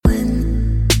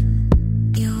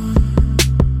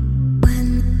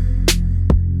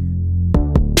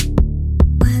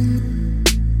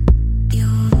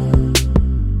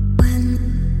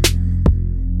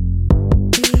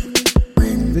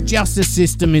justice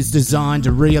system is designed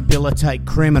to rehabilitate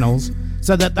criminals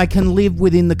so that they can live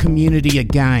within the community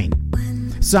again.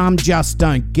 Some just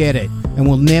don't get it and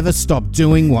will never stop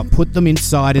doing what put them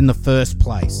inside in the first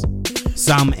place.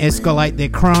 Some escalate their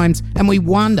crimes and we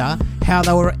wonder how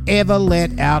they were ever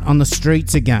let out on the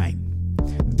streets again.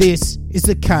 This is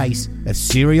the case of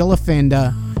serial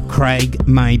offender Craig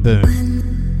Meyboom.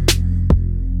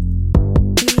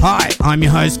 Hi, I'm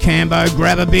your host Cambo.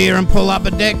 Grab a beer and pull up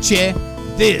a deck chair.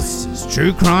 This is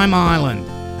True Crime Island,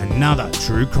 another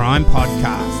true crime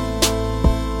podcast.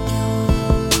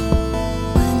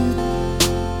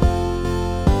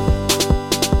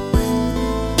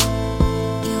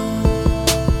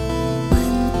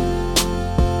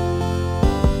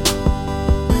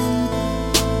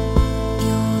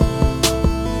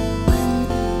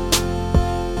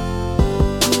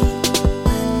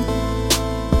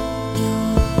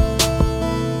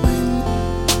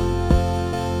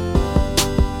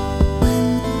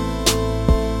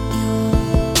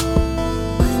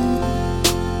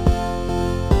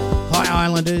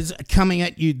 Islanders, coming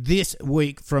at you this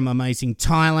week from amazing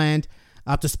Thailand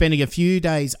after spending a few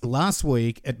days last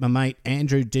week at my mate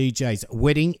Andrew DJ's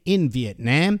wedding in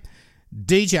Vietnam.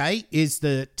 DJ is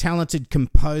the talented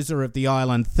composer of the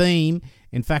island theme,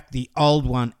 in fact the old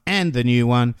one and the new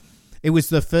one. It was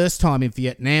the first time in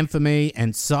Vietnam for me,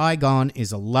 and Saigon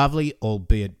is a lovely,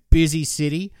 albeit busy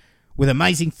city with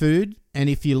amazing food, and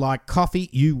if you like coffee,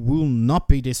 you will not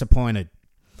be disappointed.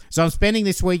 So I'm spending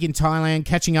this week in Thailand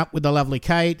catching up with the lovely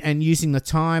Kate and using the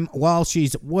time while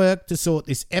she's at work to sort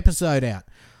this episode out.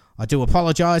 I do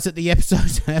apologise that the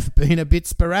episodes have been a bit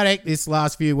sporadic this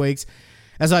last few weeks,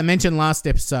 as I mentioned last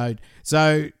episode.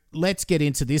 So let's get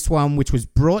into this one, which was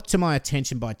brought to my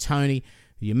attention by Tony,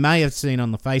 who you may have seen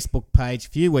on the Facebook page a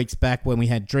few weeks back when we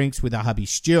had drinks with our hubby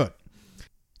Stuart.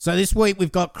 So this week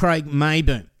we've got Craig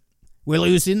Meyboom. Well,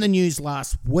 he was in the news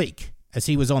last week as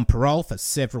he was on parole for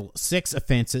several sex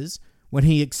offences when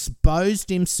he exposed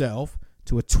himself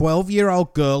to a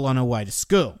 12-year-old girl on her way to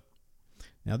school.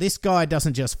 Now, this guy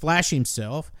doesn't just flash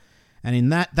himself, and in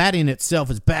that in itself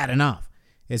is bad enough.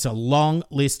 There's a long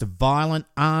list of violent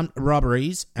armed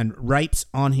robberies and rapes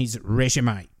on his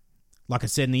resume. Like I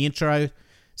said in the intro,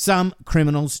 some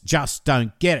criminals just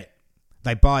don't get it.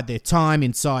 They bide their time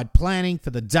inside planning for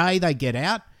the day they get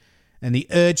out, and the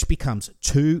urge becomes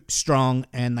too strong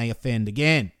and they offend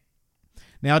again.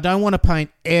 Now, I don't want to paint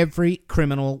every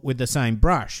criminal with the same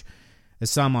brush,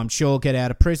 as some I'm sure get out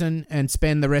of prison and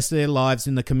spend the rest of their lives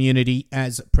in the community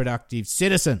as productive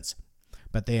citizens.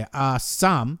 But there are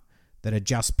some that are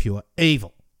just pure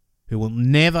evil, who will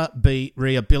never be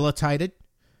rehabilitated,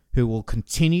 who will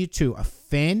continue to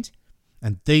offend,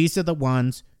 and these are the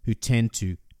ones who tend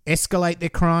to escalate their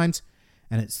crimes,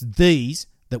 and it's these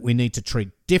that we need to treat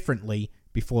differently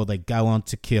before they go on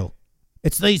to kill.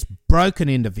 It's these broken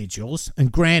individuals, and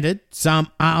granted,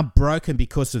 some are broken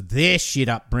because of their shit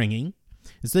upbringing.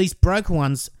 It's these broken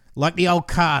ones, like the old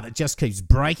car that just keeps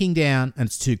breaking down and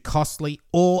it's too costly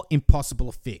or impossible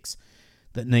to fix,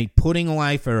 that need putting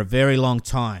away for a very long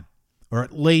time, or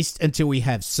at least until we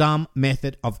have some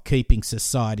method of keeping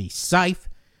society safe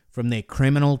from their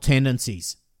criminal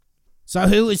tendencies. So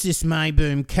who is this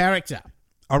Meyboom character?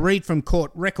 I'll read from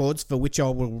court records, for which I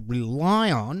will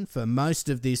rely on for most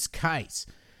of this case.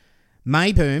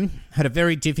 Meyboom had a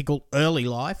very difficult early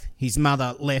life. His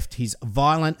mother left his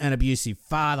violent and abusive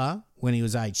father when he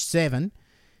was aged 7.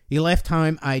 He left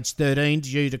home aged 13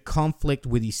 due to conflict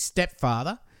with his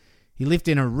stepfather. He lived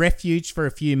in a refuge for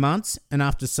a few months, and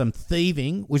after some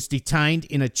thieving was detained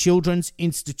in a children's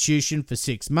institution for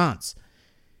 6 months.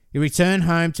 He returned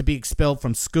home to be expelled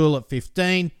from school at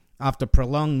 15 after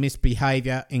prolonged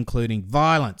misbehaviour, including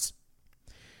violence.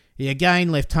 He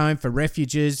again left home for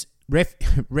refuges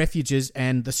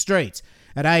and the streets.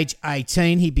 At age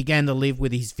 18, he began to live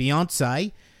with his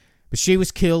fiancée, but she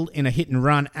was killed in a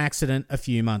hit-and-run accident a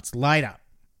few months later.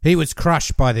 He was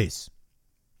crushed by this.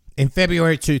 In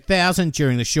February 2000,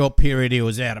 during the short period he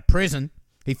was out of prison,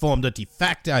 he formed a de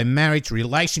facto marriage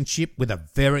relationship with a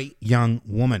very young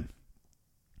woman.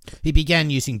 He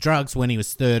began using drugs when he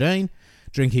was 13,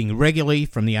 drinking regularly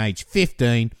from the age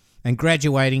 15, and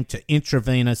graduating to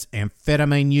intravenous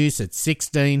amphetamine use at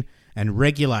 16 and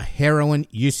regular heroin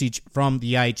usage from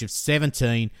the age of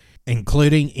 17,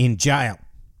 including in jail.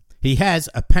 He has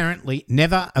apparently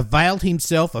never availed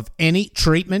himself of any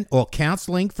treatment or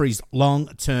counselling for his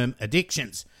long-term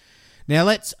addictions. Now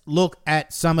let's look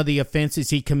at some of the offences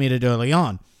he committed early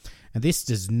on. And this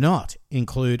does not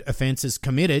include offences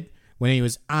committed when he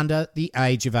was under the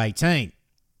age of 18.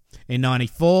 In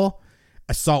 94,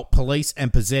 assault police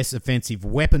and possess offensive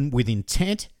weapon with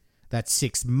intent. That's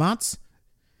 6 months.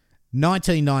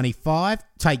 1995,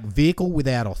 take vehicle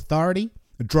without authority,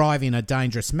 drive in a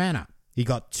dangerous manner. He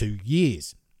got 2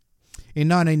 years. In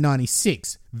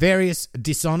 1996, various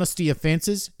dishonesty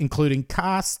offences, including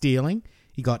car stealing.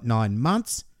 He got 9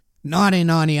 months.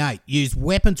 1998, used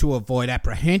weapon to avoid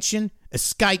apprehension,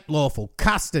 escaped lawful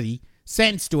custody,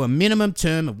 sentenced to a minimum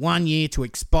term of 1 year to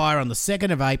expire on the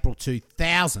 2nd of April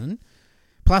 2000,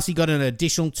 plus he got an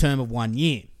additional term of 1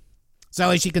 year.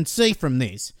 So as you can see from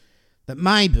this, that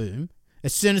Meyboom,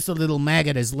 as soon as the little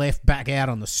maggot is left back out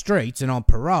on the streets and on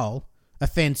parole,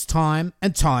 offends time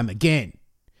and time again.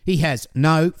 He has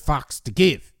no fucks to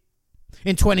give.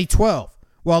 In 2012,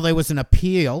 while there was an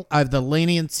appeal over the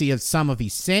leniency of some of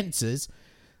his sentences,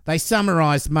 they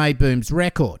summarised Meyboom's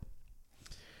record.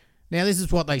 Now, this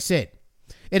is what they said.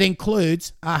 It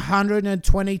includes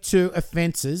 122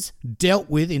 offences dealt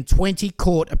with in 20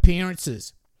 court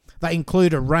appearances. They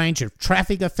include a range of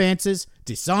traffic offences,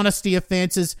 dishonesty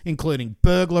offences, including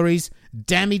burglaries,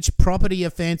 damaged property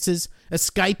offences,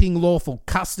 escaping lawful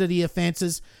custody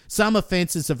offences, some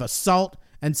offences of assault,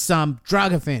 and some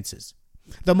drug offences.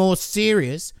 The more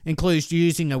serious includes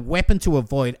using a weapon to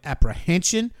avoid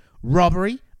apprehension,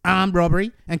 robbery, armed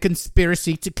robbery, and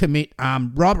conspiracy to commit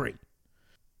armed robbery.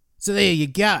 So there you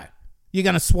go. You're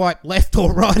going to swipe left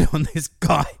or right on this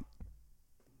guy.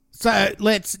 So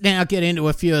let's now get into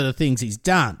a few of the things he's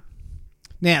done.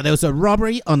 Now, there was a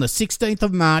robbery on the 16th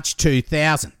of March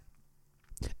 2000.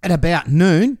 At about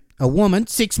noon, a woman,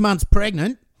 6 months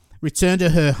pregnant, returned to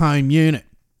her home unit.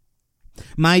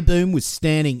 Meyboom was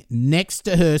standing next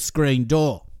to her screen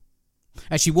door.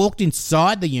 As she walked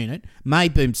inside the unit,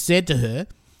 Meyboom said to her,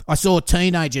 "I saw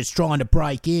teenagers trying to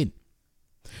break in."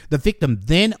 The victim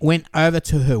then went over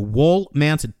to her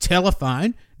wall-mounted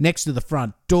telephone next to the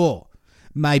front door.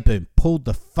 Meyboom pulled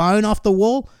the phone off the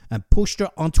wall and pushed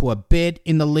her onto a bed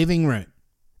in the living room.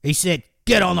 He said,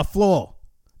 "Get on the floor."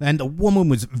 And the woman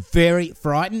was very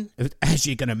frightened, as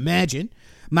you can imagine.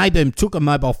 Meyboom took a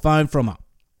mobile phone from her.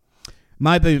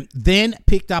 Meyboom then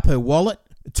picked up her wallet,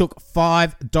 took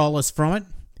 $5 from it.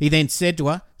 He then said to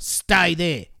her, "Stay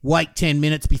there, wait 10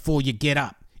 minutes before you get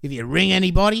up. If you ring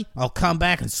anybody, I'll come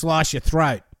back and slice your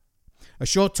throat." A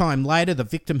short time later, the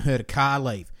victim heard a car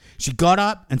leave. She got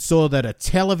up and saw that a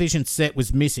television set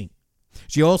was missing.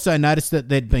 She also noticed that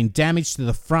there'd been damage to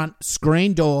the front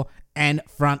screen door and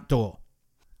front door.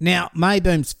 Now,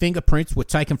 Meyboom's fingerprints were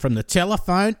taken from the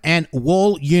telephone and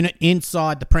wall unit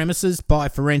inside the premises by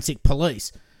forensic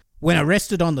police. When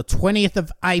arrested on the 20th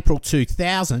of April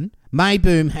 2000,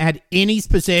 Meyboom had in his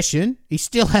possession, he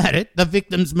still had it, the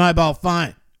victim's mobile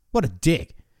phone. What a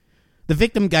dick. The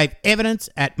victim gave evidence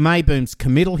at Meyboom's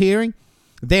committal hearing.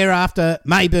 Thereafter,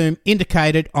 Meyboom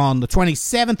indicated on the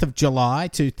 27th of July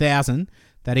 2000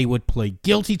 that he would plead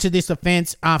guilty to this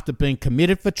offence after being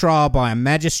committed for trial by a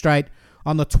magistrate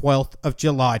on the 12th of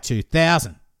July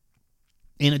 2000.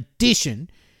 In addition,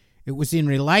 it was in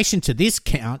relation to this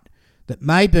count that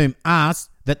Meyboom asked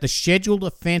that the scheduled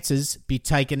offences be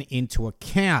taken into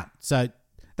account. So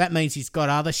that means he's got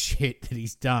other shit that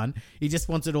he's done. He just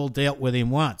wants it all dealt with in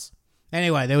once.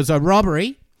 Anyway, there was a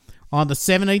robbery on the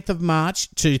 17th of March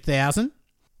 2000.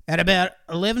 At about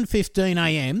 11:15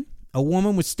 a.m, a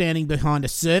woman was standing behind a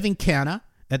serving counter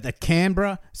at the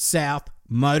Canberra South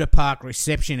Motor Park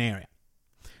reception area.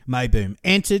 Meyboom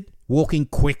entered, walking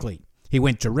quickly. He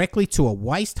went directly to a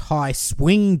waist-high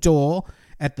swinging door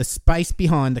at the space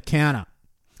behind the counter.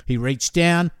 He reached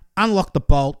down, unlocked the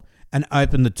bolt, and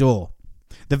opened the door.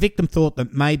 The victim thought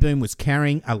that Meyboom was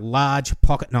carrying a large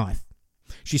pocket knife.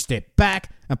 She stepped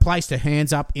back and placed her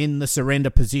hands up in the surrender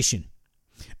position.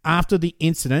 After the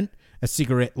incident, a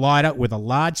cigarette lighter with a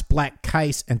large black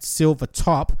case and silver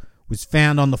top was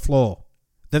found on the floor.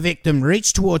 The victim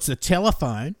reached towards the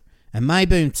telephone and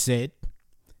Meyboom said,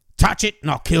 "Touch it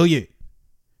and I'll kill you."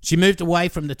 She moved away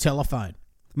from the telephone.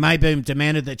 Meyboom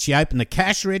demanded that she open the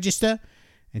cash register,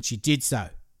 and she did so.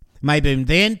 Meyboom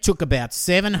then took about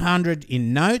 $700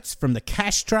 in notes from the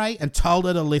cash tray and told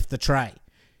her to lift the tray.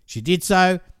 She did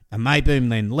so, and Meyboom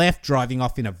then left, driving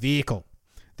off in a vehicle.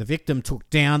 The victim took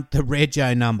down the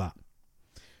rego number.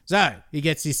 So, he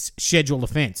gets this scheduled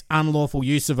offence, unlawful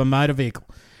use of a motor vehicle,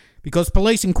 because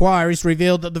police inquiries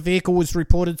revealed that the vehicle was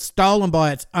reported stolen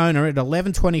by its owner at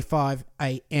 11:25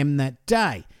 a.m. that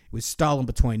day. It was stolen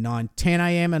between 9:10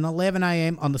 a.m. and 11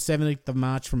 a.m. on the 17th of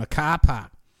March from a car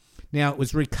park. Now, it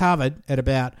was recovered at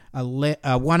about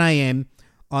 1 a.m.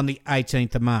 on the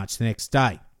 18th of March, the next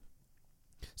day.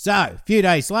 So, a few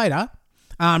days later,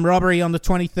 armed robbery on the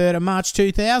 23rd of March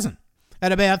 2000.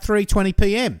 At about 3:20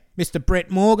 p.m, Mr. Brett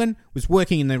Morgan was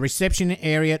working in the reception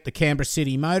area at the Canberra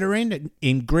City Motor Inn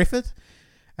in Griffith.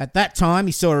 At that time,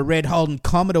 he saw a red Holden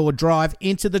Commodore drive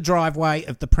into the driveway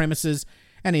of the premises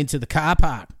and into the car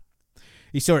park.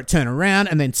 He saw it turn around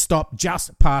and then stop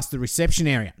just past the reception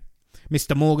area.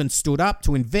 Mr. Morgan stood up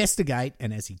to investigate,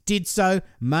 and as he did so,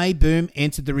 Meyboom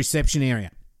entered the reception area.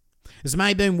 As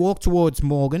Meyboom walked towards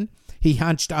Morgan, he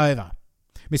hunched over.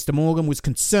 Mr. Morgan was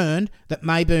concerned that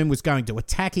Meyboom was going to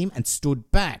attack him and stood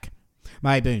back.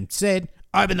 Meyboom said,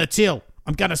 "Open the till.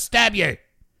 I'm going to stab you."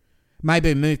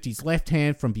 Meyboom moved his left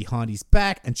hand from behind his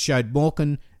back and showed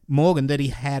Morgan that he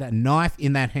had a knife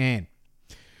in that hand.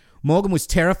 Morgan was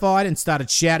terrified and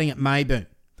started shouting at Meyboom.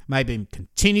 Meyboom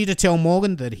continued to tell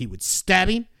Morgan that he would stab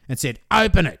him and said,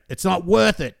 "Open it. It's not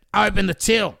worth it. Open the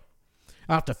till."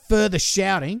 After further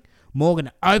shouting,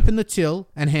 Morgan opened the till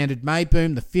and handed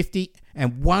Meyboom the $50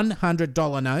 and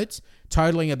 $100 notes,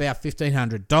 totaling about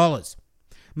 $1,500.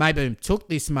 Meyboom took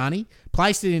this money,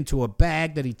 placed it into a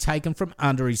bag that he'd taken from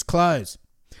under his clothes.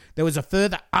 There was a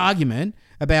further argument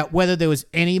about whether there was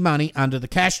any money under the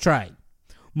cash tray.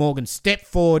 Morgan stepped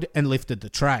forward and lifted the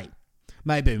tray.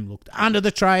 Meyboom looked under the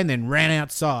tray and then ran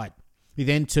outside. He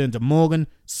then turned to Morgan,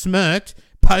 smirked,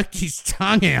 poked his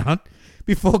tongue out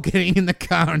before getting in the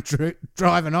car and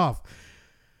driving off.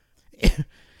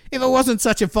 If it wasn't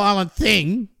such a violent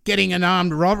thing, getting an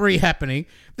armed robbery happening,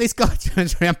 this guy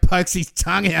turns around, pokes his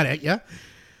tongue out at you.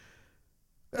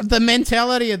 The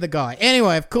mentality of the guy.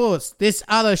 Anyway, of course, this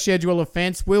other scheduled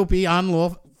offence will be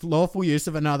unlawful use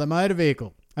of another motor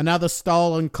vehicle. Another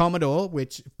stolen Commodore,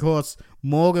 which, of course,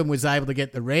 Morgan was able to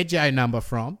get the Rego number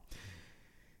from.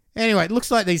 Anyway, it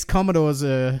looks like these Commodores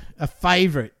are a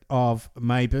favourite of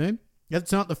Meyboom.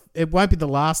 It won't be the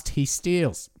last he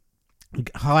steals.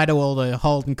 Hi to all the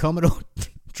Holden Commodore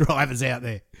drivers out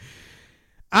there.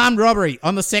 Armed robbery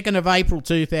on the 2nd of April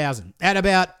 2000. At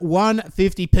about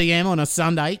 1:50 p.m. on a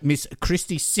Sunday, Miss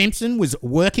Christy Simpson was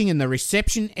working in the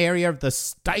reception area of the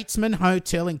Statesman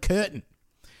Hotel in Curtin.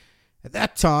 At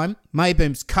that time,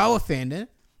 Meyboom's co-offender,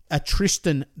 a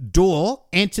Tristan Dorr,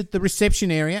 entered the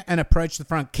reception area and approached the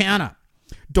front counter.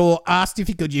 Dorr asked if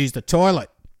he could use the toilet.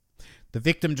 The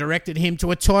victim directed him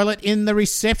to a toilet in the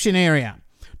reception area.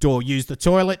 Dorr used the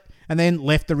toilet and then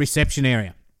left the reception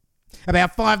area.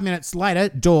 About 5 minutes later,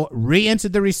 Dorr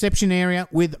re-entered the reception area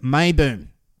with Meyboom.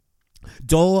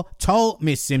 Dorr told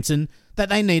Miss Simpson that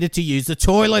they needed to use the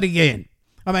toilet again.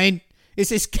 I mean, is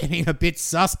this getting a bit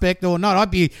suspect or not? I'd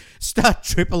be start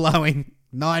triple-0ing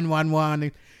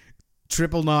 911,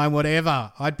 999,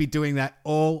 whatever. I'd be doing that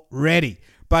already.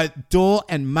 Both Dorr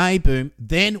and Meyboom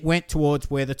then went towards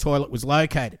where the toilet was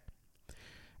located.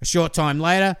 A short time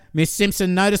later, Miss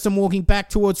Simpson noticed them walking back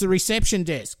towards the reception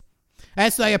desk.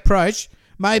 As they approached,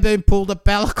 Meyboom pulled a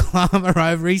balaclava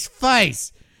over his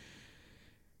face.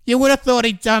 You would have thought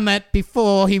he'd done that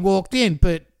before he walked in,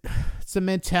 but it's the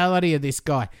mentality of this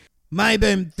guy.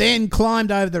 Meyboom then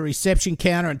climbed over the reception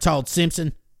counter and told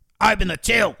Simpson, "Open the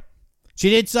till."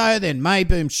 She did so, then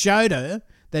Meyboom showed her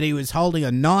that he was holding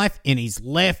a knife in his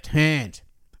left hand.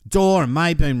 Dorr and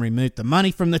Meyboom removed the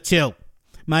money from the till.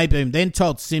 Meyboom then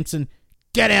told Simpson,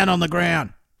 "Get out on the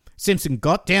ground." Simpson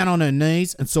got down on her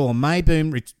knees and saw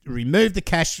Meyboom remove the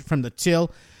cash from the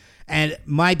till, and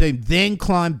Meyboom then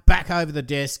climbed back over the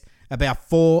desk. About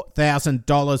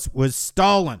 $4,000 was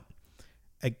stolen.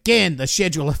 Again, the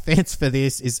schedule offence for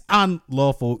this is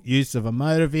unlawful use of a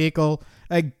motor vehicle.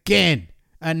 Again,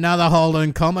 another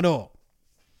Holden Commodore.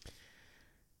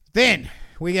 Then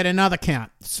we get another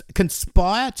count.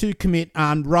 Conspire to commit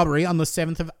armed robbery on the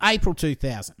 7th of April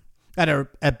 2000. At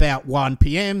about 1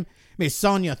 p.m, Miss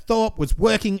Sonia Thorpe was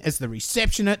working as the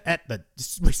receptionist at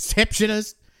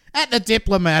the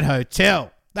Diplomat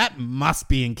Hotel. That must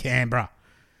be in Canberra.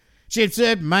 She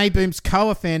observed Meyboom's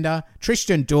co-offender,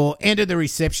 Tristan Dorr, enter the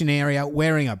reception area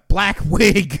wearing a black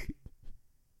wig.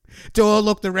 Dorr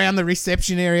looked around the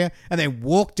reception area and then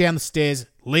walked down the stairs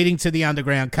leading to the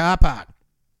underground car park.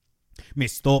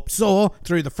 Miss Thorpe saw,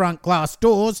 through the front glass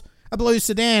doors, a blue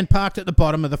sedan parked at the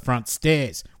bottom of the front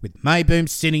stairs, with Meyboom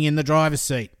sitting in the driver's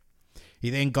seat. He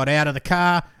then got out of the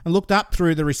car and looked up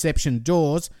through the reception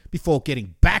doors before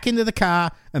getting back into the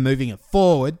car and moving it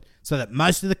forward so that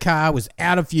most of the car was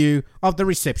out of view of the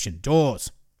reception doors.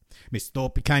 Miss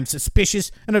Thorpe became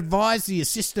suspicious and advised the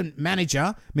assistant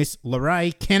manager, Miss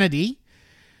Lorraine Kennedy,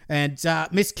 and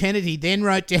Miss Kennedy then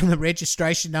wrote down the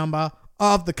registration number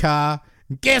of the car,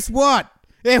 and guess what?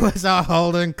 It was a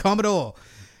Holden Commodore.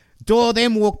 Dorr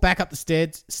then walked back up the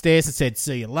stairs and said,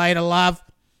 "See you later, love."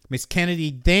 Miss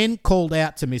Kennedy then called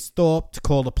out to Miss Thorpe to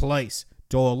call the police.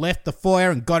 Dorr left the foyer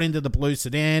and got into the blue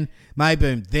sedan.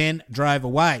 Meyboom then drove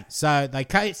away. So they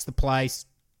cased the place.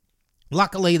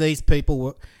 Luckily, these people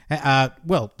were,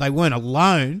 they weren't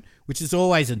alone which is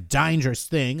always a dangerous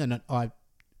thing, and I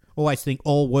always think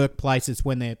all workplaces,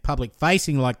 when they're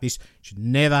public-facing like this, should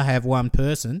never have one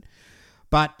person.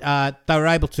 But they were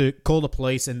able to call the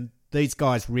police, and these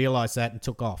guys realised that and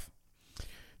took off.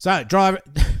 So,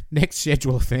 next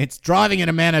schedule offence, driving in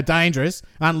a manner dangerous,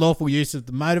 unlawful use of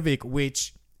the motor vehicle,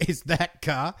 which is that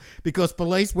car, because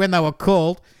police, when they were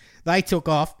called, they took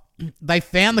off. They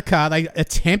found the car. They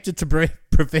attempted to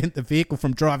prevent the vehicle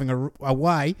from driving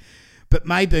away, but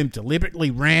Meyboom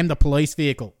deliberately rammed the police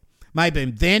vehicle.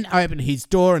 Meyboom then opened his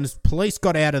door, and as police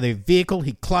got out of their vehicle,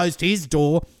 he closed his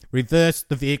door, reversed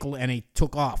the vehicle, and he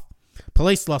took off.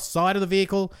 Police lost sight of the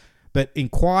vehicle, but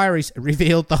inquiries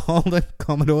revealed the Holden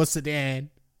Commodore sedan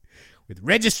with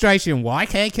registration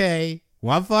YKK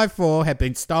 154 had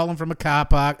been stolen from a car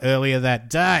park earlier that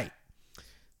day.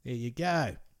 There you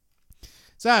go.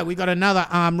 So we got another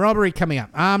armed robbery coming up.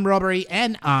 Armed robbery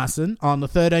and arson on the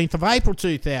 13th of April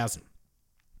 2000.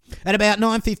 At about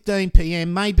 9:15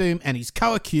 p.m, Meyboom and his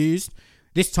co-accused,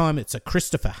 this time it's a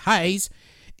Christopher Hayes,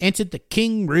 entered the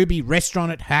King Ruby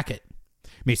restaurant at Hackett.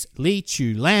 Miss Lee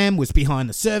Chu Lam was behind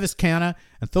the service counter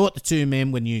and thought the two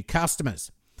men were new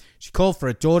customers. She called for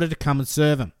her daughter to come and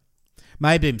serve them.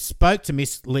 Meyboom spoke to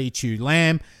Miss Lee Chu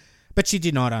Lam, but she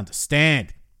did not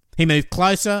understand. He moved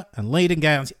closer and leaned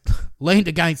against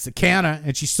the counter,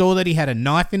 and she saw that he had a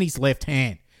knife in his left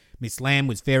hand. Miss Lam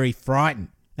was very frightened,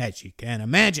 as you can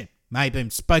imagine.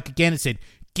 Meyboom spoke again and said,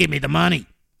 "Give me the money."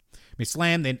 Miss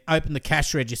Lam then opened the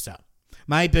cash register.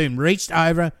 Meyboom reached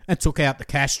over and took out the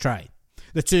cash tray.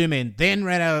 The two men then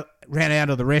ran out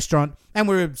of the restaurant and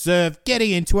were observed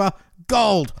getting into a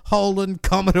gold Holden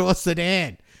Commodore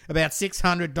sedan. About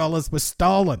 $600 was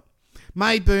stolen.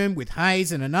 Meyboom with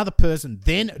Hayes and another person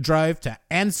then drove to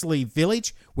Ansley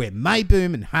Village, where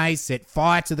Meyboom and Hayes set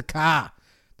fire to the car.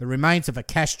 The remains of a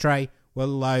cash tray were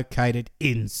located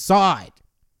inside.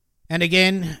 And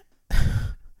again,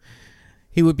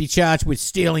 he would be charged with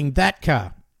stealing that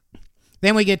car.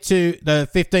 Then we get to the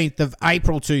 15th of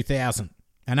April 2000,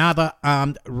 another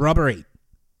armed robbery.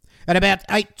 At about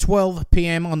 8:12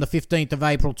 p.m. on the 15th of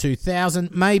April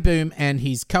 2000, Meyboom and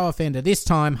his co-offender, this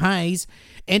time Hayes,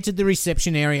 entered the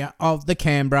reception area of the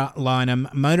Canberra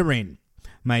Lynham Motor Inn.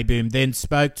 Meyboom then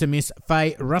spoke to Miss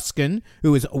Faye Ruskin,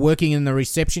 who was working in the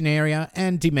reception area,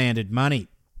 and demanded money.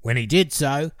 When he did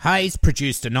so, Hayes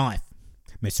produced a knife.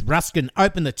 Miss Ruskin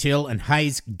opened the till and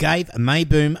Hayes gave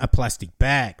Meyboom a plastic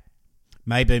bag.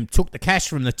 Meyboom took the cash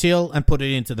from the till and put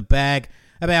it into the bag.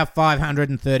 About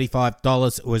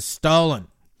 $535 was stolen.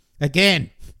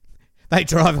 Again, they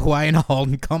drive away in a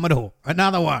Holden Commodore.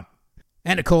 Another one.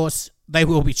 And of course, they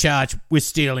will be charged with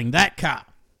stealing that car.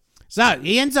 So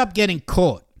he ends up getting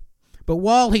caught. But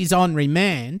while he's on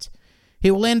remand,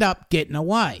 he will end up getting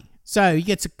away. So he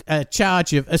gets a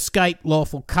charge of escape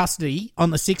lawful custody on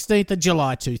the 16th of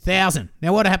July 2000.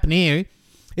 Now what happened here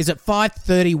is at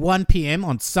 5:31 p.m.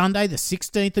 on Sunday, the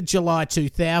 16th of July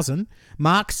 2000,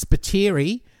 Mark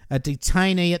Spiteri, a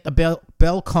detainee at the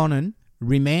Belconnen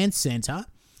Remand Centre,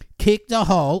 kicked a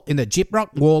hole in the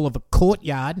gyprock wall of a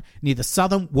courtyard near the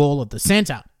southern wall of the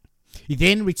centre. He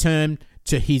then returned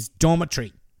to his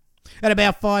dormitory. At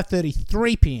about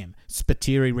 5:33 p.m,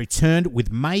 Spiteri returned with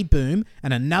Meyboom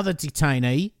and another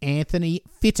detainee, Anthony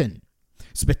Fitton.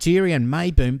 Spiteri and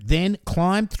Meyboom then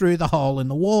climbed through the hole in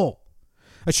the wall.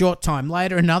 A short time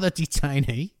later, another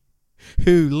detainee,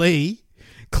 Lee,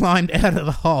 climbed out of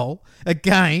the hole,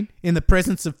 again in the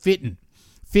presence of Fitton.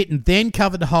 Fitton then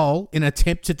covered the hole in an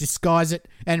attempt to disguise it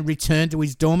and returned to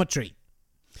his dormitory.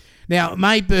 Now,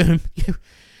 Meyboom,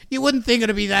 you wouldn't think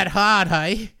it'd be that hard,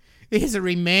 hey? Here's a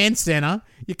remand centre.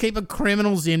 You're keeping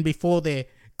criminals in before their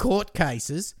court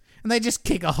cases, and they just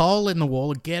kick a hole in the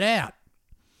wall and get out.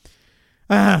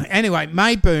 Anyway,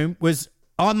 Meyboom was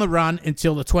on the run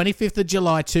until the 25th of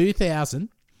July 2000,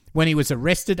 when he was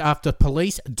arrested after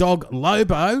police dog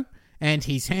Lobo and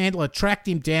his handler tracked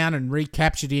him down and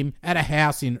recaptured him at a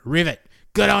house in Rivet.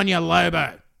 Good on you,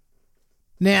 Lobo.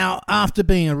 Now, after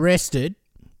being arrested,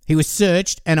 he was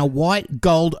searched and a white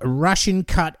gold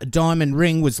Russian-cut diamond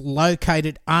ring was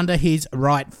located under his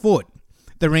right foot.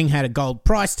 The ring had a gold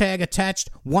price tag attached.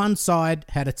 One side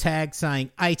had a tag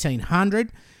saying $1,800,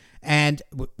 and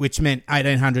which meant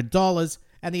 $1,800,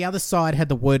 and the other side had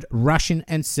the word Russian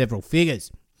and several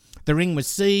figures. The ring was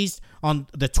seized on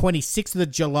the 26th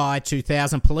of July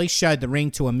 2000. Police showed the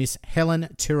ring to a Miss Helen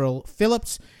Tyrrell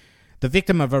Phillips, the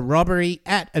victim of a robbery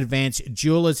at Advanced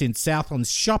Jewellers in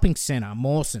Southland's shopping centre,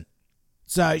 Mawson.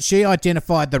 So she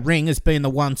identified the ring as being the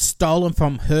one stolen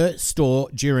from her store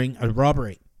during a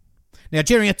robbery. Now,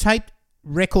 during a taped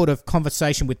record of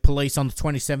conversation with police on the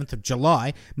 27th of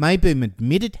July, Meyboom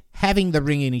admitted having the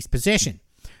ring in his possession.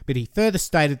 but he further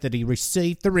stated that he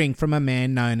received the ring from a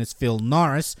man known as Phil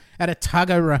Norris at a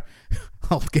Tuggeranong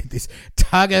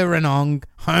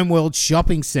Homeworld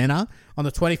shopping centre on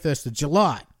the 21st of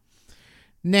July.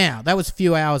 Now, that was a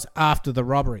few hours after the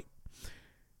robbery.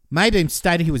 Meyboom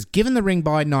stated he was given the ring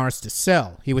by Norris to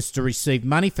sell. He was to receive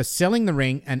money for selling the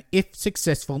ring, and if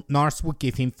successful, Norris would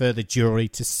give him further jewellery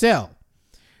to sell.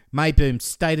 Meyboom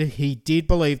stated he did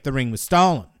believe the ring was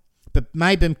stolen, but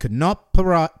Meyboom could not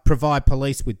provide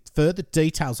police with further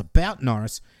details about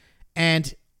Norris,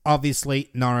 and obviously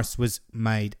Norris was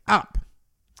made up.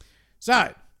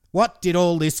 So, what did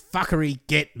all this fuckery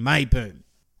get Meyboom?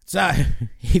 So,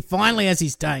 he finally has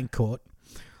his day in court.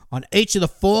 On each of the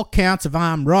 4 counts of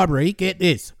armed robbery, get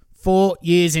this, 4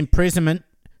 years imprisonment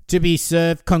to be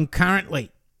served concurrently.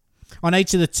 On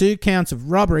each of the 2 counts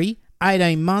of robbery,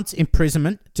 18 months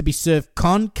imprisonment to be served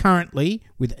concurrently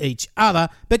with each other,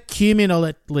 but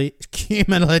cumulatively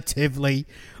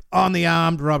on the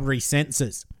armed robbery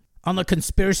sentences. On the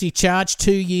conspiracy charge,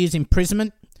 2 years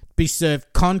imprisonment to be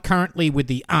served concurrently with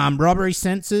the armed robbery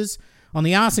sentences. On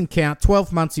the arson count,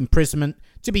 12 months imprisonment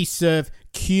to be served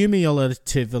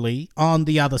cumulatively on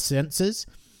the other sentences.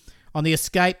 On the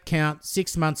escape count,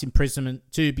 6 months imprisonment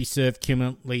to be served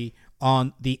cumulatively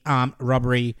on the armed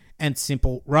robbery and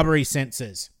simple robbery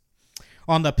sentences.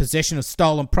 On the possession of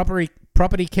stolen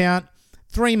property count,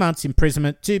 3 months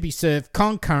imprisonment to be served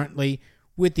concurrently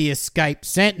with the escape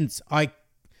sentence. What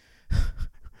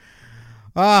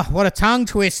a tongue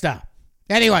twister.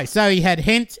 Anyway, so he had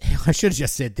I should have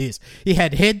just said this. He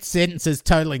had head sentences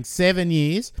totaling 7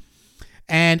 years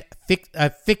and a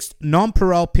fixed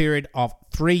non-parole period of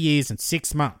 3 years and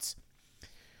 6 months.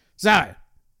 So,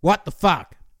 what the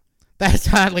fuck? That's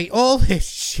hardly all this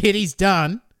shit he's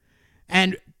done,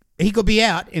 and he could be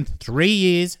out in 3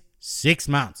 years, 6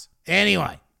 months.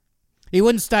 Anyway, he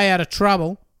wouldn't stay out of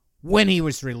trouble when he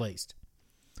was released.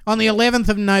 On the 11th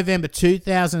of November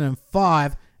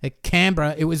 2005, at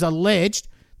Canberra, it was alleged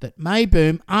that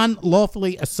Meyboom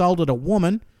unlawfully assaulted a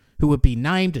woman who would be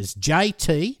named as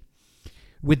JT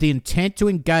with the intent to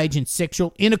engage in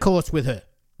sexual intercourse with her.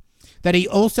 That he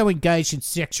also engaged in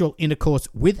sexual intercourse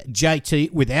with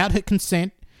JT without her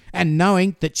consent and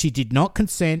knowing that she did not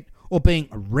consent or being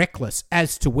reckless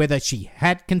as to whether she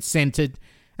had consented,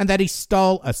 and that he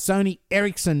stole a Sony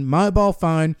Ericsson mobile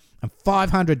phone and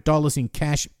 $500 in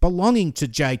cash belonging to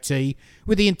JT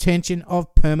with the intention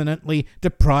of permanently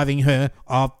depriving her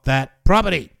of that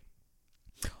property.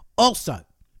 Also,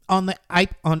 on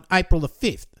April the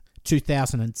 5th,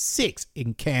 2006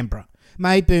 in Canberra,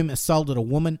 Meyboom assaulted a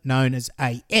woman known as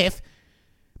AF,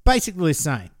 basically the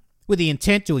same, with the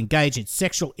intent to engage in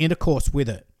sexual intercourse with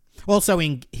her. Also,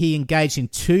 he engaged in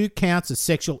 2 counts of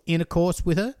sexual intercourse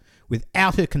with her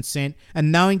without her consent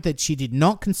and knowing that she did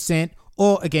not consent,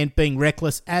 or again being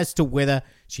reckless as to whether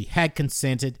she had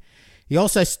consented. He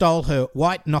also stole her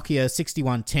white Nokia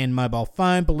 6110 mobile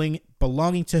phone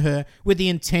belonging to her with the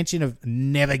intention of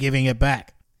never giving it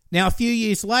back. Now, a few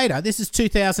years later, this is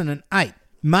 2008,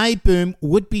 Meyboom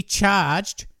would be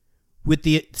charged with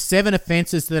the 7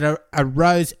 offences that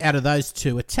arose out of those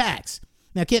 2 attacks.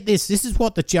 Now, get this is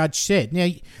what the judge said. Now,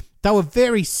 they were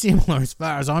very similar as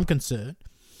far as I'm concerned.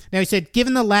 Now, he said,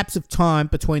 given the lapse of time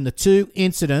between the 2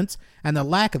 incidents and the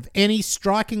lack of any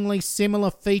strikingly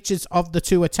similar features of the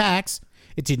 2 attacks,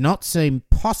 it did not seem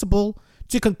possible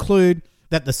to conclude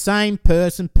that the same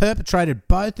person perpetrated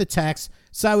both attacks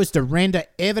so as to render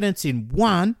evidence in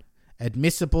one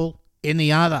admissible in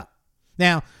the other.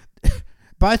 Now,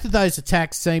 both of those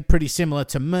attacks seem pretty similar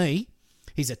to me.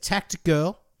 He's attacked a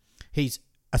girl, he's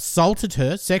assaulted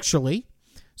her sexually,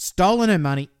 stolen her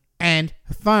money and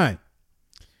her phone.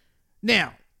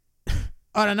 Now,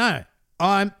 I don't know.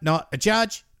 I'm not a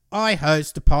judge. I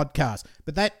host a podcast.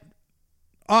 But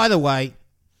either way,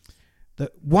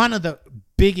 one of the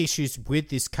big issues with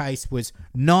this case was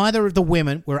neither of the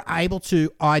women were able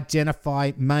to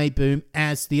identify Meyboom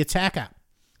as the attacker.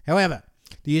 However,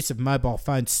 the use of mobile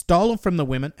phones stolen from the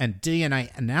women and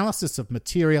DNA analysis of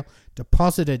material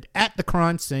deposited at the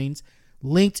crime scenes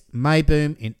linked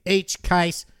Meyboom in each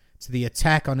case to the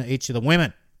attack on each of the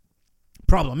women.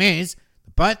 Problem is,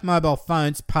 both mobile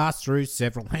phones passed through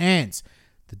several hands.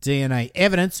 The DNA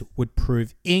evidence would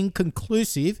prove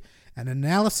inconclusive, and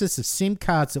analysis of SIM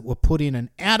cards that were put in and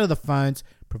out of the phones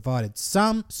provided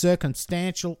some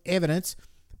circumstantial evidence,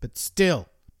 but still,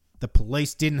 the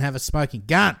police didn't have a smoking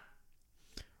gun.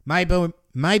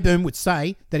 Meyboom would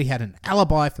say that he had an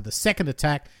alibi for the second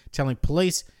attack, telling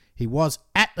police he was,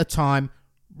 at the time,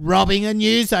 robbing a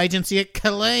news agency at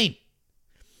Killeen.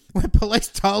 When police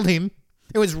told him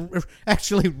it was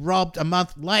actually robbed a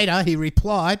month later, he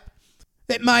replied,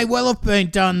 That may well have been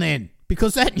done then,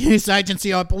 because that news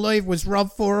agency, I believe, was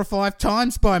robbed 4 or 5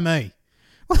 times by me.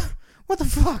 What the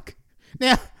fuck?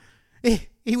 Now,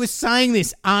 he was saying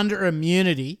this under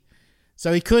immunity,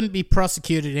 so he couldn't be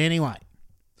prosecuted anyway.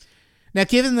 Now,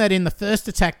 given that in the first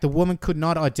attack the woman could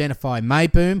not identify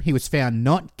Meyboom, he was found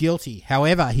not guilty.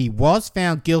 However, he was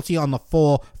found guilty on the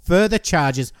 4 further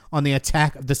charges on the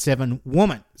attack of the second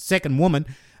woman,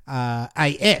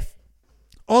 AF.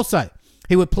 Also,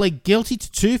 he would plead guilty to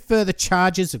 2 further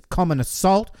charges of common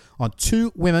assault on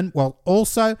 2 women while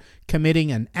also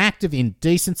committing an act of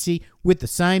indecency with the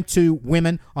same 2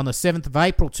 women on the 7th of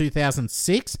April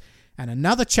 2006, and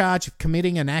another charge of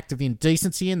committing an act of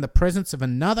indecency in the presence of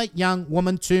another young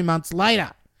woman 2 months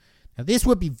later. Now, this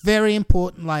would be very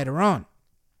important later on.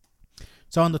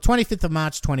 So on the 25th of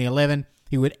March 2011,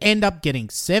 he would end up getting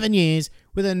 7 years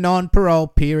with a non-parole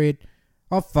period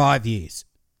of 5 years.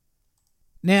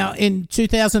 Now, in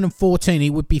 2014,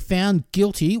 he would be found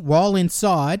guilty while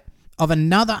inside of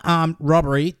another armed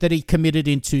robbery that he committed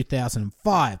in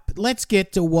 2005. But let's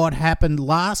get to what happened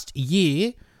last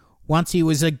year once he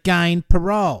was again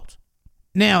paroled.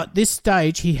 Now, at this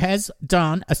stage, he has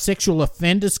done a sexual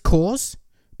offenders course,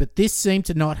 but this seemed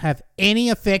to not have any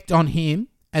effect on him,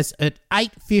 as at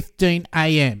 8:15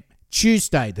 a.m.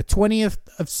 Tuesday, the 20th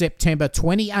of September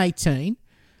 2018,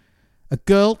 a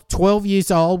girl 12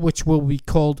 years old, which will be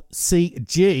called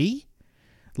CG,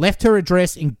 left her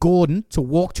address in Gordon to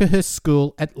walk to her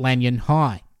school at Lanyon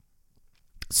High.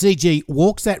 CG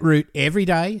walks that route every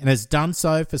day and has done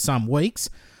so for some weeks.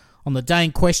 On the day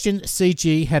in question,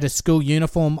 CG had a school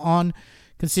uniform on,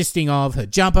 consisting of her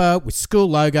jumper with school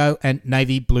logo and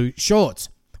navy blue shorts.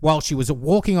 While she was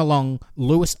walking along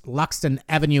Lewis Luxton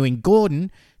Avenue in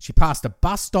Gordon, she passed a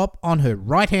bus stop on her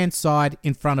right-hand side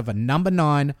in front of a number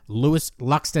 9 Lewis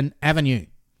Luxton Avenue.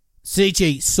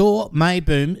 CG saw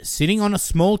Meyboom sitting on a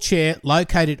small chair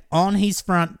located on his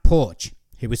front porch.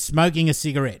 He was smoking a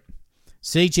cigarette.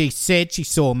 CG said she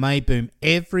saw Meyboom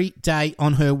every day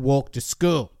on her walk to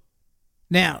school.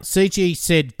 Now, CG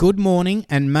said good morning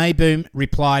and Meyboom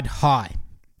replied hi.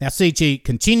 Now, CG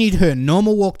continued her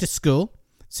normal walk to school.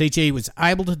 CG was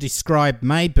able to describe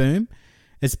Meyboom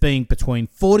as being between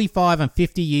 45 and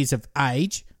 50 years of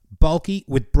age, bulky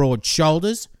with broad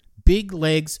shoulders, big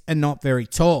legs and not very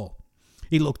tall.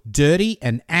 He looked dirty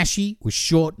and ashy with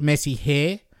short messy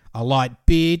hair, a light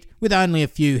beard with only a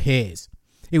few hairs.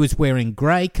 He was wearing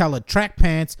grey coloured track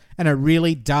pants and a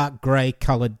really dark grey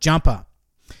coloured jumper.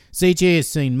 CG has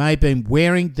seen Meyboom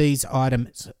wearing these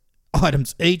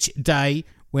items each day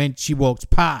when she walks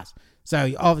past, so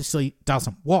he obviously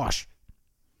doesn't wash.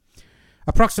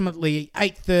 Approximately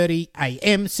 8:30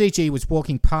 a.m, CG was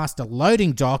walking past a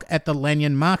loading dock at the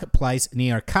Lanyon Marketplace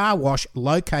near a car wash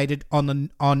located on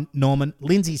Norman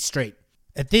Lindsay Street.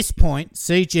 At this point,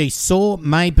 CG saw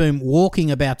Meyboom walking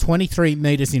about 23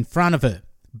 metres in front of her,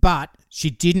 but she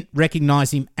didn't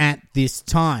recognise him at this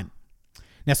time.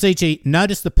 Now, CG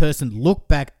noticed the person look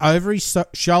back over his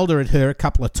shoulder at her a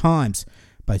couple of times.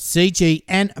 Both CG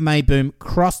and Meyboom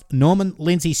crossed Norman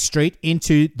Lindsay Street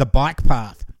into the bike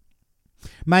path.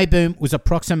 Meyboom was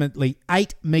approximately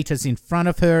 8 metres in front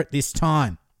of her at this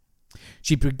time.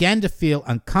 She began to feel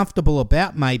uncomfortable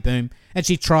about Meyboom and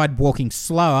she tried walking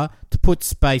slower to put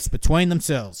space between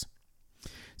themselves.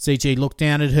 CG looked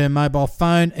down at her mobile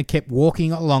phone and kept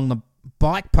walking along the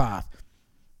bike path.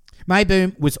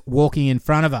 Meyboom was walking in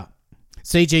front of her.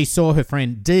 CG saw her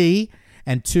friend D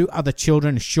and 2 other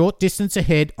children a short distance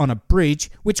ahead on a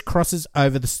bridge which crosses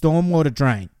over the stormwater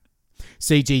drain.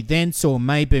 CG then saw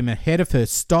Meyboom ahead of her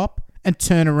stop and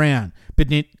turn around, but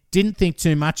didn't think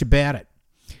too much about it.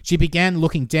 She began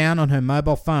looking down on her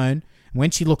mobile phone, and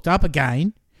when she looked up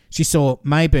again, she saw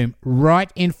Meyboom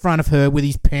right in front of her with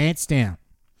his pants down.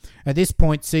 At this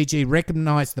point, CG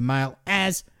recognised the male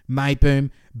as Meyboom,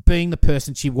 being the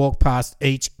person she walked past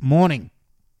each morning.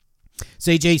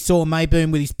 CG saw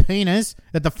Meyboom with his penis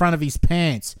at the front of his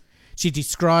pants. She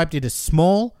described it as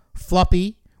small,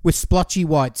 floppy, with splotchy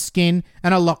white skin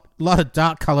and a lot of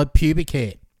dark-coloured pubic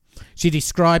hair. She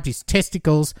described his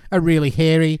testicles are really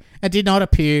hairy and did not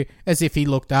appear as if he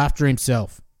looked after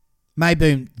himself.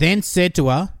 Meyboom then said to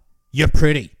her, "You're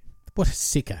pretty." What a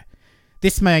sicko.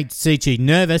 This made CG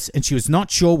nervous and she was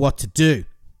not sure what to do.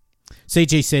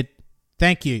 CG said,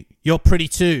 "Thank you, you're pretty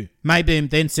too." Meyboom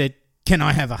then said, "Can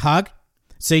I have a hug?"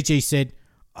 CG said,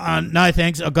 "No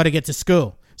thanks, I've got to get to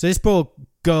school." So this poor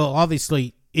girl,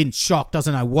 obviously in shock,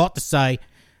 doesn't know what to say,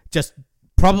 just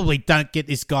probably don't get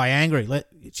this guy angry.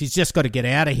 She's just got to get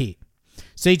out of here.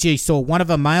 CG saw one of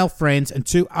her male friends and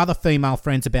 2 other female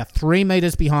friends about 3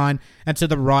 metres behind and to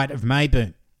the right of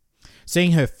Meyboom.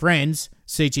 Seeing her friends,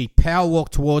 CG power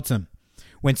walked towards them.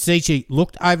 When CG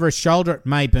looked over her shoulder at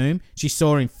Meyboom, she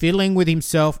saw him fiddling with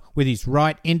himself with his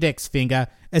right index finger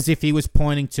as if he was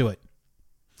pointing to it.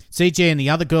 CG and the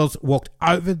other girls walked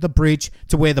over the bridge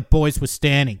to where the boys were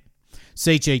standing.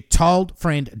 CG told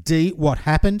friend D what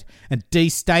happened, and D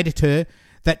stated to her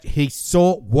that he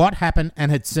saw what happened and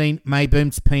had seen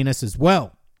Meyboom's penis as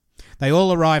well. They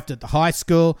all arrived at the high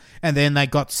school, and then they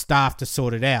got staff to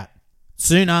sort it out.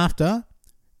 Soon after,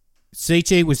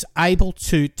 CG was able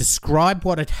to describe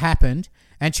what had happened,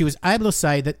 and she was able to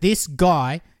say that this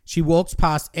guy she walks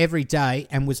past every day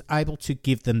and was able to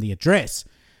give them the address.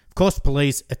 Of course,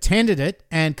 police attended it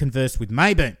and conversed with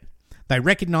Meyboom. They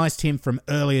recognised him from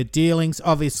earlier dealings,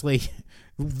 obviously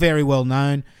very well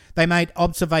known. They made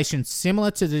observations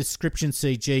similar to the description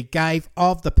CG gave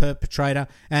of the perpetrator,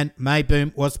 and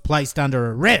Meyboom was placed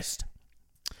under arrest.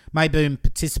 Meyboom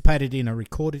participated in a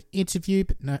recorded interview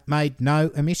but made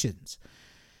no omissions.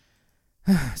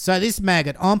 So this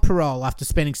maggot on parole after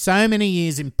spending so many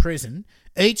years in prison,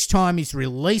 each time he's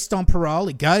released on parole,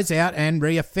 he goes out and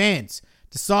reoffends.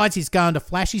 Decides he's going to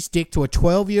flash his dick to a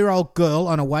 12-year-old girl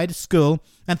on her way to school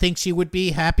and thinks she would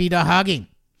be happy to hug him.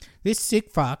 This sick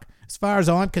fuck, as far as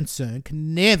I'm concerned,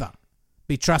 can never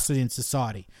be trusted in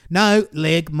society. No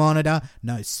leg monitor,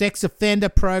 no sex offender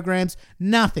programs,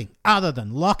 nothing other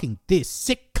than locking this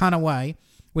sick cunt away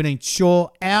would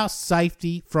ensure our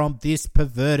safety from this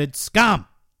perverted scum.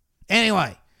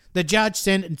 Anyway, the judge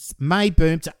sentenced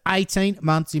Meyboom to 18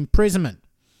 months imprisonment.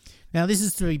 Now, this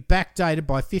is to be backdated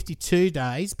by 52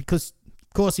 days because,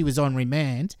 of course, he was on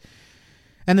remand.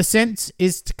 And the sentence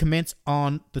is to commence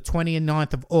on the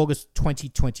 29th of August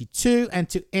 2022 and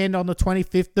to end on the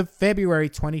 25th of February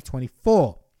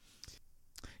 2024.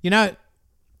 You know,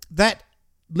 that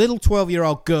little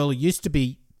 12-year-old girl who used to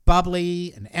be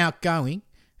bubbly and outgoing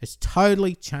has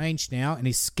totally changed now and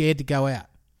is scared to go out.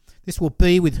 This will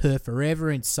be with her forever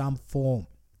in some form.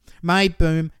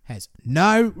 Meyboom has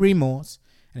no remorse,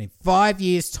 and in 5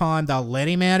 years' time they'll let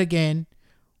him out again.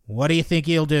 What do you think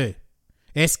he'll do?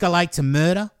 Escalate to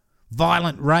murder?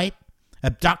 Violent rape?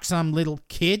 Abduct some little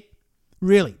kid?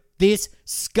 Really, this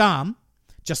scum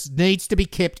just needs to be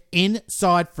kept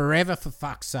inside forever, for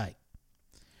fuck's sake.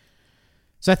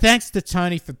 So thanks to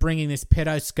Tony for bringing this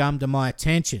pedo scum to my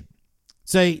attention.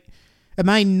 See, it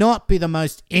may not be the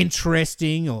most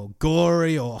interesting or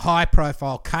gory or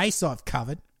high-profile case I've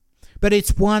covered, but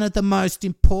it's one of the most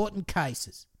important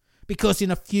cases because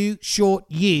in a few short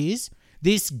years,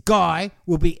 this guy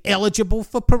will be eligible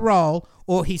for parole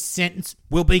or his sentence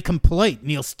will be complete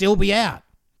and he'll still be out.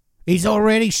 He's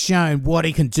already shown what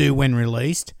he can do when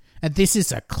released, and this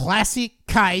is a classic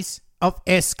case of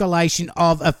escalation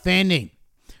of offending.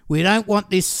 We don't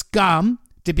want this scum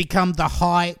to become the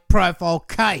high-profile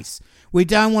case. We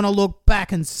don't want to look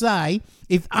back and say,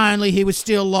 if only he was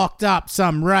still locked up,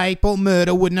 some rape or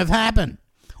murder wouldn't have happened.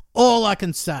 All I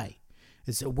can say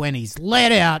is that when he's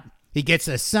let out, he gets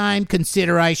the same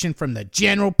consideration from the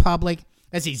general public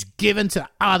as he's given to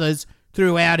others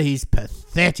throughout his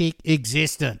pathetic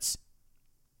existence.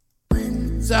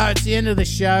 So it's the end of the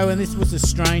show, and this was a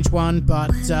strange one, but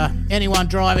anyone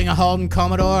driving a Holden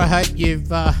Commodore, I hope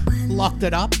you've locked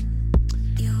it up.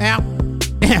 Now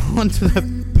on to the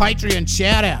Patreon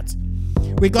shout-outs.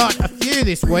 We got a few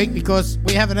this week because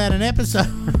we haven't had an episode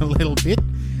for a little bit.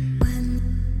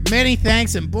 Many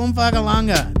thanks and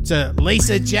boomfuckalunga to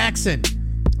Lisa Jackson.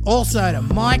 Also to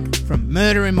Mike from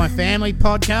Murder in My Family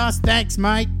podcast. Thanks,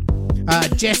 mate.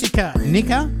 Jessica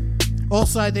Nicker.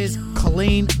 Also, there's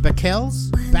Colleen Backels.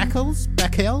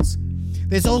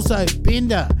 There's also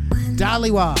Binder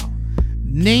Dhaliwal,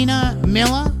 Nina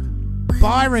Miller,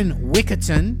 Byron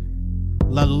Wickerton,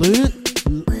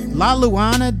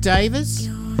 Laluana Davis,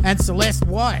 and Celeste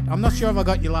White. I'm not sure if I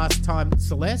got you last time,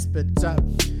 Celeste, but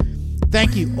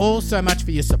thank you all so much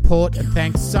for your support, and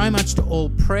thanks so much to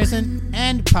all present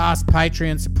and past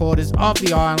Patreon supporters of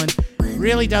the island. It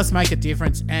really does make a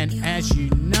difference, and as you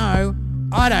know,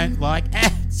 I don't like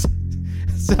ads.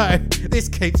 So this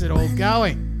keeps it all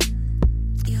going.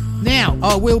 Now,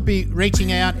 I will be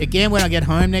reaching out again when I get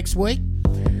home next week.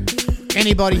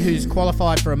 Anybody who's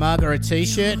qualified for a mug or a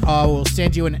t-shirt, I will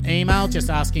send you an email just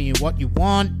asking you what you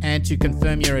want and to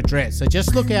confirm your address. So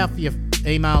just look out for your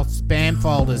email spam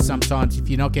folders sometimes if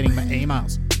you're not getting my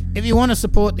emails. If you want to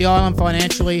support the island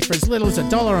financially for as little as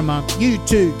 $1 a month, you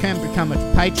too can become a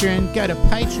patron. Go to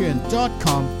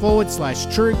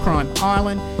patreon.com/True Crime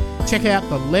Island. Check out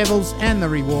the levels and the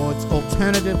rewards.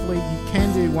 Alternatively, you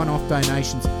can do one-off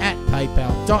donations at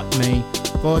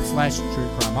paypal.me/True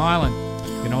Crime Island.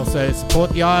 You can also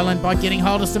support the island by getting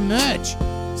hold of some merch,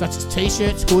 such as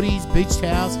t-shirts, hoodies, beach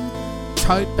towels,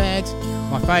 tote bags.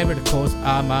 My favourite, of course,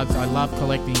 are mugs. I love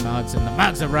collecting mugs, and the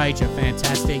Mugs of Rage are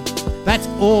fantastic. That's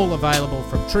all available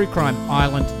from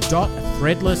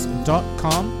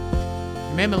truecrimeisland.threadless.com.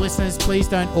 Remember, listeners, please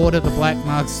don't order the black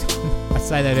mugs. I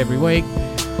say that every week.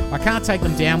 I can't take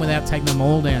them down without taking them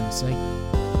all down, you see.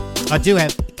 I do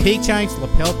have keychains,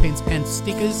 lapel pins and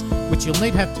stickers, which you'll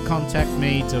need to have to contact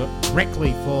me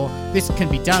directly for. This can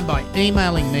be done by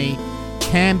emailing me,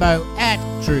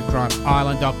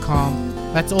 cambo@truecrimeisland.com.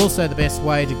 That's also the best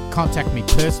way to contact me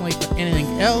personally for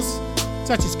anything else,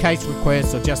 such as case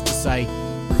requests or just to say,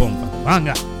 boom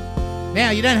bunga. Now,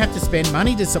 you don't have to spend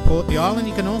money to support the island.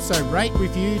 You can also rate,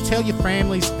 review, tell your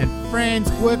families and friends,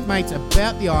 workmates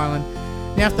about the island.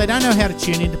 Now, if they don't know how to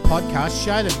tune into podcasts,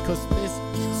 show them, because there's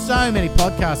so many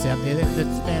podcasts out there. That's a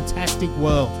fantastic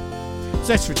world.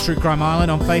 Search for True Crime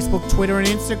Island on Facebook, Twitter and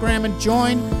Instagram, and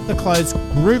join the closed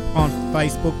group on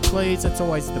Facebook, please. That's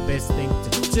always the best thing to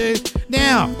do.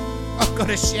 Now, I've got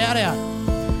a shout out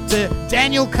to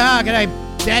Daniel Carr. G'day,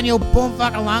 Daniel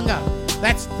Boomfuckalunga.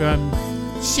 That's from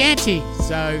Shanty.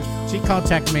 So she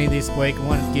contacted me this week and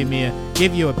wanted to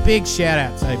give you a big shout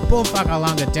out. So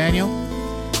Boomfuckalunga, Daniel.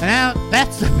 And now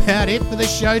that's about it for the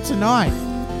show tonight.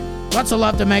 Lots of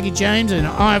love to Maggie James, and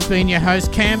I've been your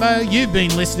host, Cambo. You've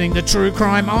been listening to True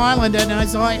Crime Island, and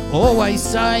as I always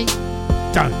say,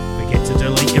 don't forget to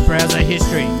delete your browser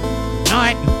history.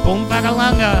 Night and boom,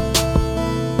 bagalunga.